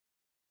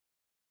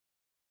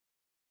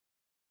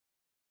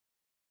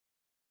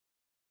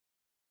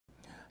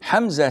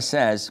Hamza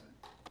says,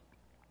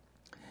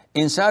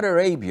 in Saudi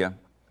Arabia,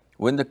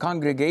 when the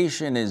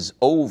congregation is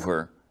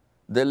over,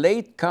 the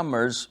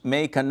latecomers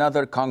make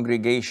another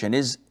congregation.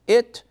 Is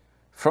it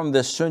from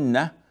the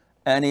Sunnah,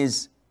 and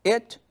is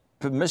it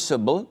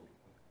permissible?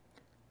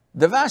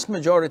 The vast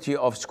majority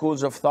of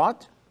schools of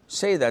thought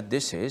say that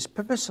this is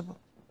permissible.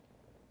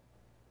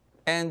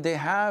 And they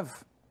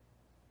have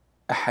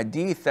a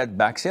hadith that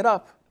backs it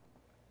up.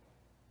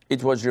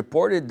 It was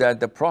reported that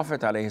the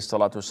Prophet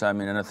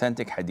ﷺ, in an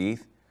authentic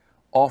hadith,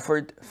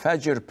 offered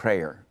Fajr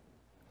prayer.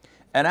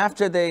 And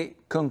after they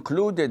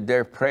concluded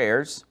their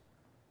prayers,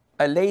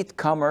 a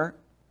latecomer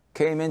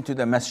came into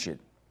the masjid.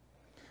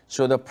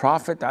 So the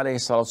Prophet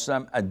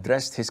ﷺ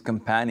addressed his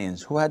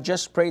companions who had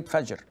just prayed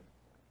Fajr.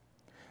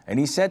 And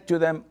he said to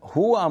them,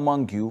 who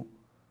among you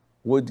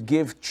would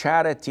give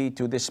charity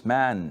to this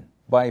man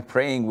by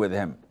praying with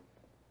him?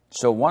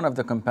 So one of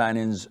the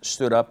companions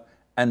stood up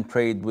and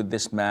prayed with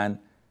this man,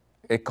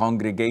 a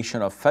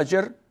congregation of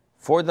Fajr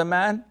for the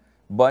man,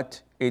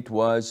 but it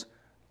was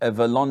a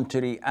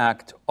voluntary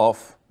act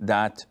of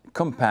that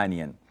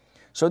companion.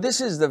 So this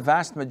is the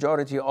vast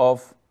majority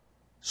of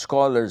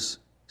scholars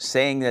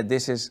saying that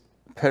this is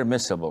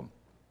permissible.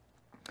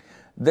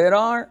 There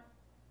are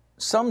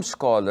some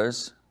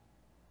scholars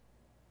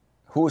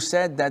who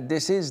said that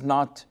this is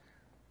not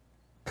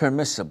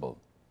permissible.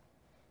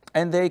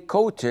 And they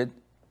quoted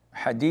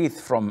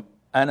hadith from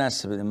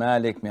Anas ibn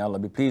Malik, may Allah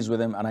be pleased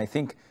with him, and I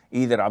think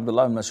either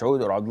Abdullah ibn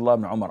Mas'ud or Abdullah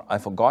ibn Umar, I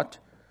forgot,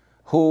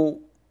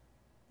 who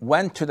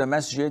went to the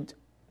masjid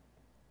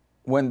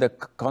when the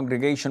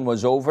congregation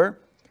was over,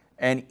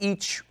 and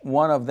each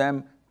one of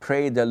them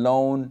prayed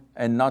alone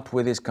and not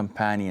with his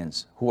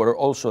companions, who were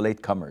also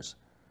latecomers.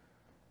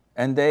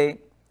 And they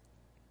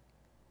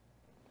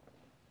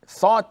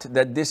thought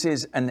that this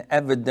is an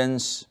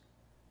evidence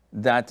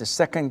that the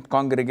second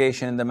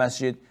congregation in the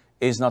masjid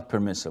is not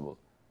permissible.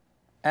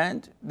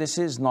 And this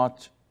is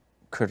not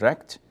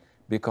correct,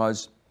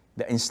 because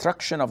the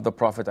instruction of the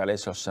Prophet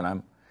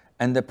ﷺ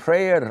and the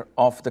prayer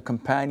of the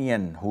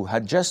companion who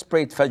had just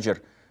prayed Fajr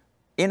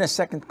in a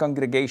second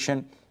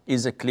congregation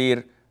is a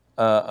clear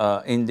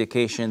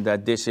indication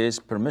that this is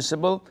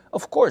permissible.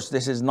 Of course,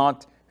 this is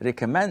not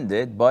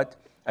recommended, but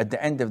at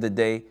the end of the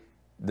day,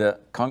 the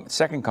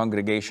second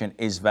congregation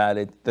is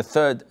valid. The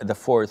third, the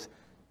fourth,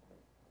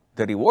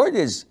 the reward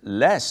is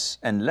less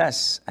and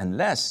less and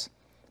less,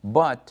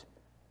 but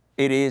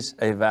it is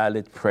a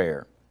valid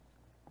prayer.